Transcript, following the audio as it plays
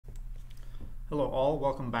Hello all,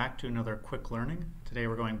 welcome back to another quick learning. Today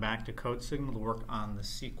we're going back to CodeSignal to work on the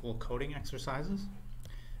SQL coding exercises.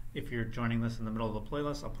 If you're joining this in the middle of the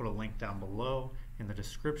playlist, I'll put a link down below in the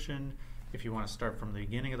description if you want to start from the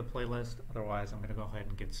beginning of the playlist. Otherwise, I'm going to go ahead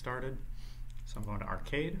and get started. So I'm going to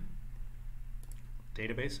Arcade,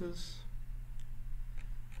 Databases,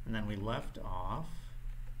 and then we left off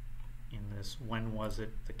in this When Was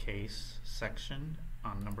It the Case section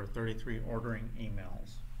on number 33, Ordering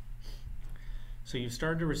Emails. So you've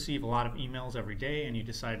started to receive a lot of emails every day and you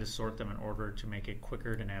decided to sort them in order to make it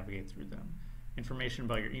quicker to navigate through them. Information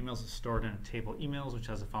about your emails is stored in a table emails which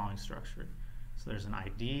has the following structure. So there's an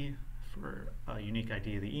ID for a unique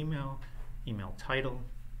ID of the email, email title,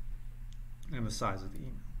 and the size of the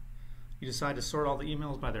email. You decide to sort all the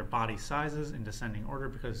emails by their body sizes in descending order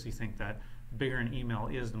because you think that the bigger an email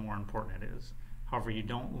is, the more important it is. However, you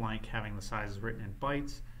don't like having the sizes written in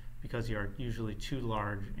bytes because they are usually too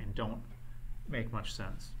large and don't make much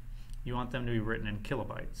sense. You want them to be written in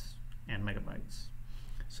kilobytes and megabytes.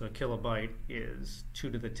 So a kilobyte is 2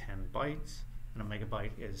 to the 10 bytes and a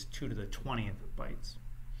megabyte is 2 to the 20th bytes.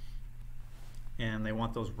 And they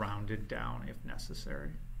want those rounded down if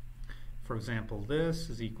necessary. For example, this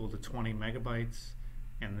is equal to 20 megabytes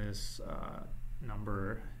and this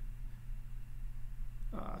number,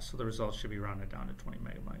 so the results should be rounded down to 20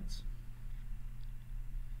 megabytes.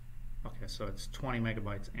 Okay, so it's 20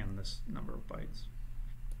 megabytes and this number of bytes.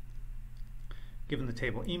 Given the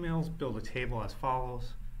table emails, build a table as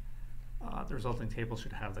follows. The resulting table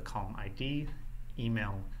should have the column ID,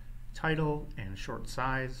 email title, and short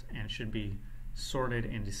size, and should be sorted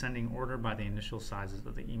in descending order by the initial sizes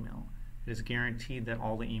of the email. It is guaranteed that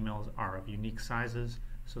all the emails are of unique sizes,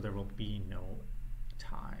 so there will be no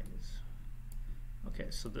ties. Okay,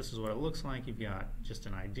 so this is what it looks like. You've got just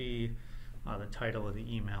an ID, the title of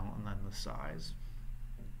the email, and then the size.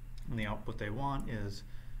 And the output they want is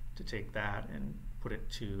to take that and put it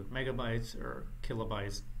to megabytes or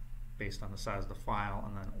kilobytes based on the size of the file,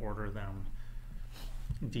 and then order them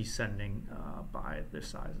descending by their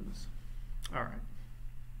sizes. All right.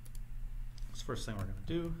 So first thing we're going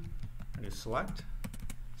to do is select.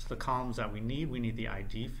 So the columns that we need the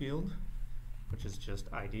ID field, which is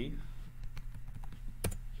just ID.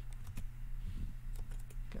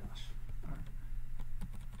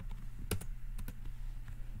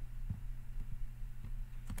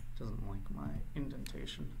 Doesn't like my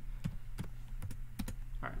indentation.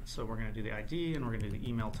 All right, so we're going to do the ID and we're going to do the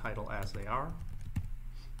email title as they are.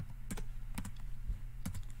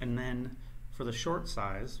 And then for the short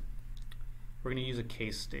size, we're going to use a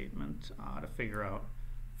case statement to figure out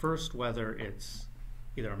first whether it's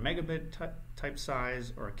either a megabit type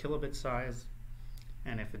size or a kilobit size.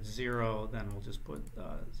 And if it's 0, then we'll just put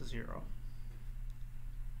 0.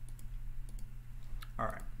 All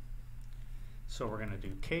right. So we're going to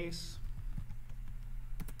do case,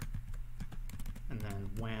 and then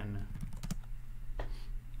when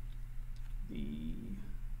the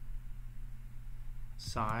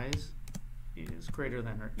size is greater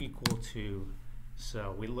than or equal to,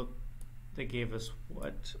 so they gave us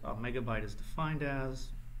what a megabyte is defined as,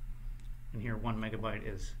 and here 1 megabyte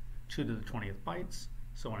is 2 to the 20th bytes.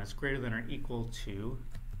 So when it's greater than or equal to,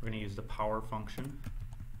 we're going to use the power function.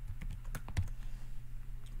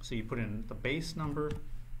 So you put in the base number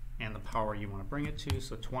and the power you want to bring it to,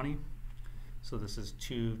 so 20. So this is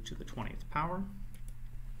 2 to the 20th power.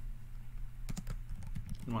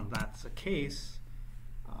 And when that's the case,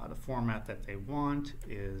 the format that they want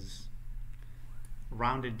is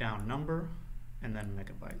rounded down number and then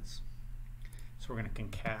megabytes. So we're going to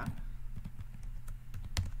concat.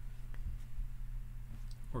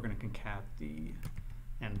 We're going to concat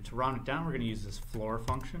and to round it down, we're going to use this floor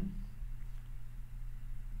function.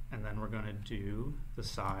 And then we're going to do the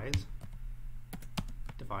size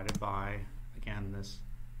divided by, again, this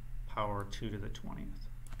power 2 to the 20th.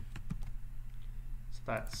 So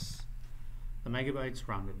that's the megabytes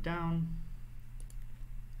rounded down.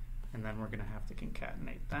 And then we're going to have to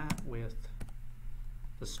concatenate that with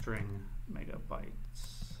the string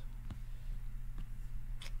megabytes.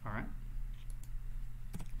 All right.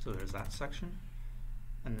 So there's that section.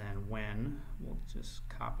 And then when, we'll just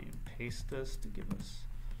copy and paste this to give us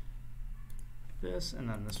this, and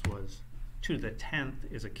then this was 2 to the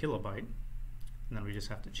 10th is a kilobyte, and then we just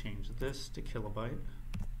have to change this to kilobyte,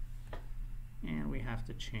 and we have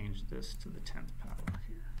to change this to the 10th power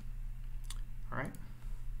here. All right,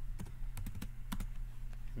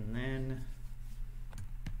 and then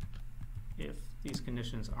if these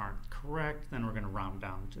conditions aren't correct, then we're going to round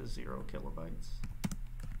down to 0 kilobytes,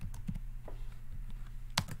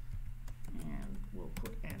 and we'll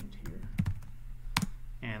put end here.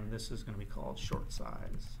 And and this is going to be called short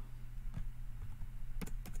size.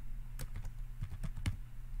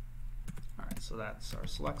 Alright, so that's our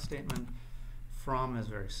select statement. From is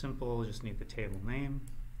very simple, we just need the table name.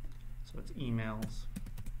 So it's emails.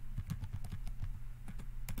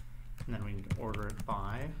 And then we need to order it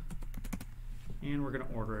by. And we're going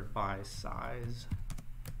to order it by size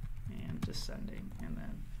and descending. And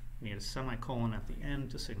then we need a semicolon at the end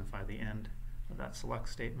to signify the end of that select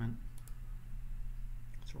statement.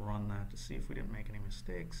 Let's run that to see if we didn't make any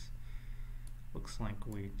mistakes. Looks like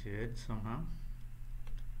we did somehow.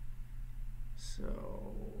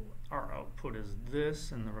 So our output is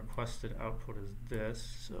this and the requested output is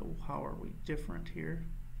this. So how are we different here?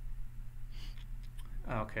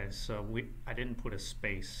 Okay, so I didn't put a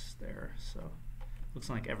space there, so looks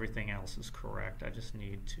like everything else is correct. I just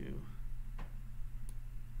need to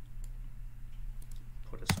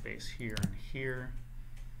put a space here and here.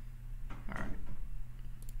 Alright,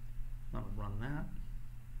 let me run that.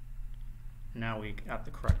 Now we got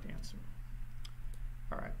the correct answer.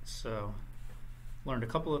 Alright, so learned a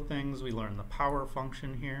couple of things. We learned the power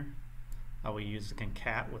function here. We use the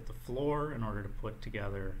concat with the floor in order to put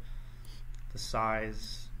together the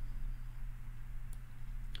size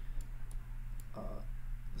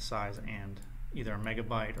and either a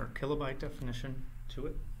megabyte or kilobyte definition to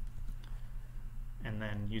it, and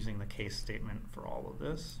then using the case statement for all of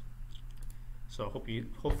this. So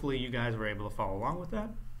hopefully you guys were able to follow along with that,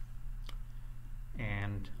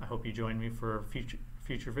 and I hope you join me for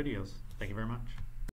future videos. Thank you very much.